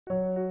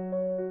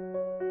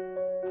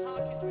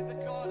Harkins with the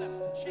corner,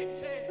 chipped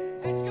in,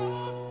 it's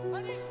gone,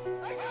 and it's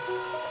a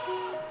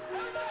goal!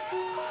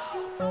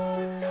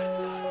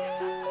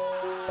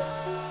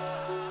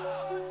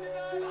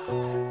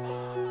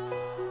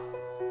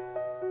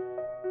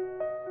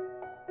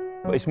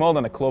 But it's more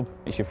than a club,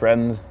 it's your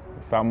friends,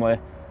 your family.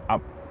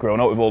 I've grown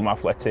up with Oldham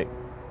Athletic.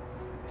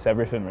 It's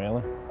everything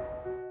really.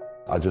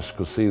 I just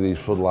could see these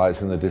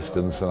floodlights in the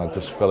distance and I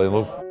just fell in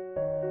love.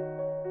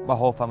 My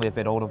whole family have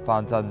been Oldham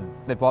fans and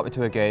they brought me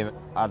to a game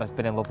and I've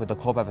been in love with the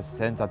club ever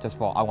since. I just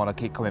thought I want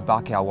to keep coming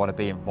back here, I want to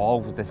be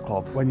involved with this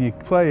club. When you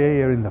play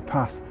here in the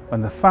past,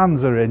 when the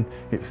fans are in,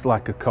 it's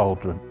like a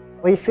cauldron.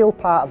 Well, you feel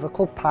part of a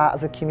club, part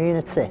of a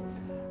community.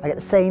 I get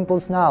the same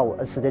buzz now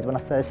as I did when I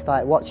first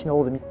started watching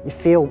Oldham. You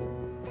feel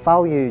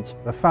valued.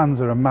 The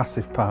fans are a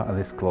massive part of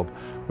this club.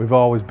 We've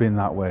always been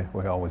that way,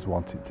 we always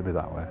want it to be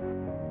that way.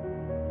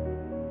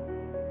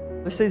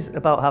 This is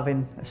about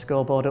having a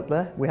scoreboard up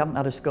there. We haven't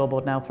had a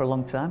scoreboard now for a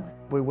long time.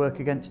 We work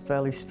against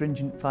fairly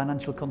stringent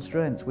financial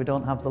constraints. We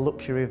don't have the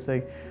luxury of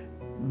the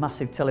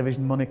massive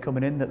television money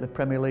coming in that the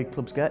Premier League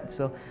clubs get,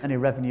 so any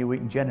revenue we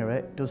can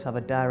generate does have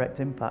a direct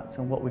impact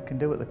on what we can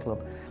do at the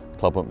club. The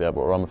club won't be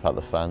able to run without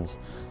the fans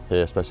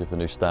here, especially with the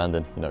new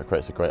standing. You know, it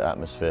creates a great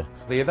atmosphere.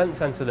 The event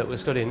centre that we're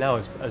studying now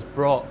has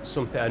brought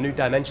something, a new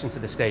dimension to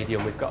the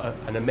stadium. We've got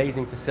an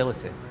amazing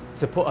facility.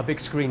 To put a big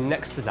screen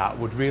next to that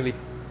would really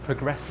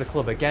progress the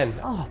club again.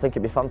 Oh, I think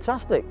it'd be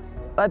fantastic.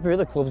 Every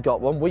other club's got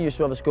one. We used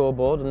to have a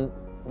scoreboard and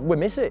we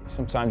miss it.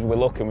 Sometimes we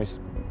look and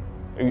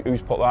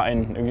who's put that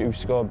in, who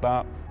scored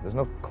that. There's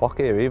no clock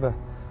here either,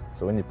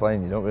 so when you're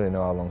playing you don't really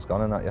know how long's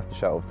gone and that. You have to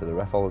shout up to the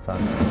ref all the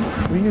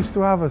time. We used to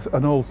have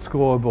an old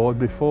scoreboard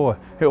before.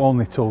 It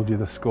only told you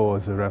the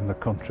scores around the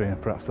country and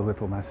perhaps a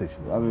little message.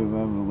 I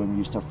remember when we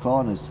used to have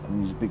corners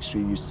and there's a big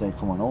screen used to say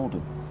 "Come on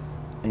Oldham,"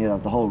 and you'd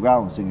have the whole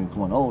ground singing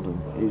 "Come on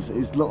Oldham."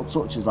 It's little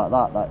touches like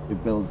that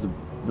it builds the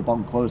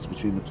bond closer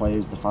between the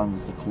players, the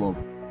fans, the club.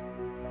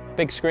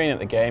 Big screen at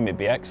the game, it'd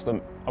be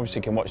excellent. Obviously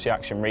you can watch the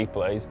action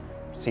replays,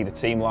 see the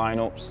team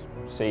lineups,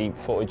 see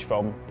footage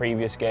from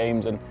previous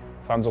games, and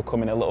fans will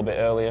come in a little bit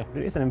earlier.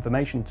 It is an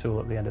information tool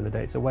at the end of the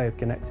day. It's a way of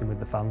connecting with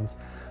the fans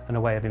and a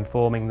way of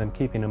informing them,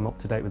 keeping them up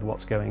to date with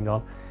what's going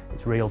on.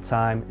 It's real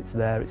time, it's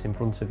there, it's in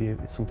front of you.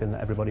 It's something that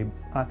everybody,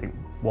 I think,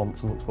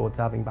 wants and looks forward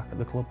to having back at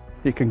the club.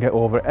 You can get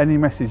over any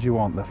message you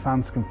want. The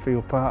fans can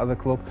feel part of the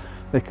club.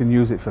 They can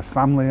use it for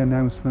family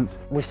announcements.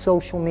 With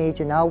social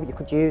media now, you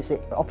could use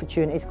it for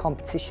opportunities,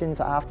 competitions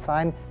at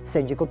half-time,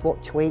 send your good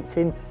luck tweets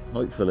in.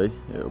 Hopefully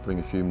it'll bring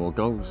a few more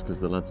goals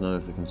because the lads know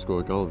if they can score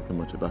a goal they can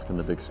watch it back on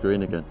the big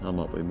screen again. I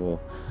might be more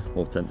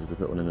tempted to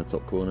put one in the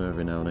top corner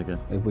every now and again.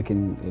 If we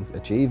can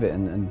achieve it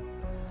and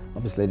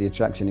obviously the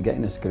attraction of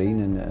getting a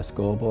screen and a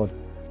scoreboard,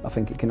 I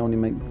think it can only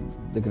make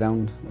the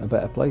ground a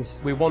better place.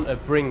 We want to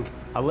bring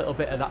a little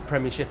bit of that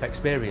Premiership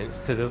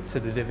experience to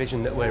the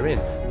division that we're in.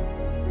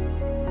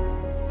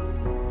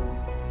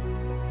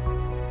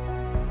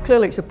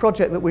 Clearly it's a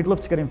project that we'd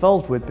love to get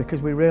involved with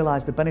because we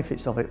realise the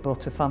benefits of it both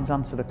to fans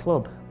and to the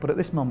club, but at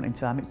this moment in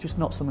time it's just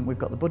not something we've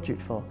got the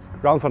budget for.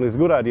 Ground funding is a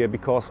good idea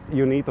because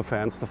you need the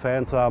fans. The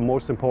fans are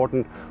most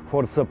important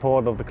for the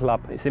support of the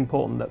club. It's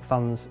important that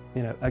fans,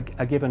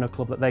 are given a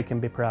club that they can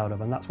be proud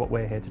of, and that's what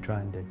we're here to try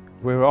and do.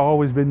 We've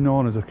always been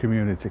known as a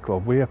community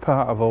club. We are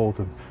part of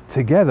Oldham.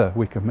 Together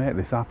we can make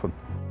this happen.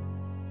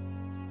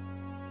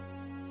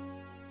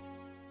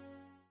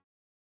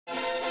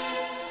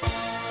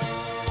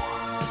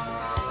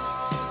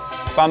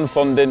 Fan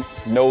funding,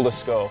 know the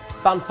score.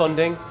 Fan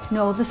funding,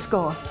 know the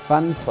score.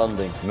 Fan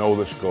funding, know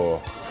the score.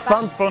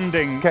 Fan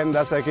funding, kenn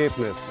das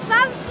Ergebnis.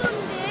 Fan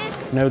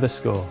funding, know the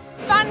score.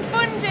 Fan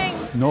funding,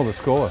 know the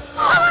score.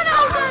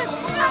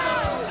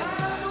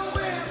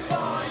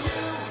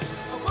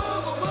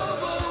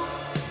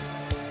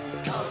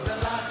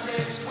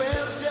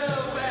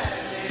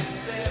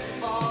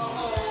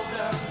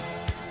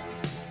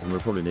 And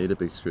we'll probably need a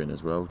big screen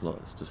as well,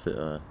 like to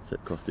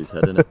fit Crofty's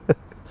head in it.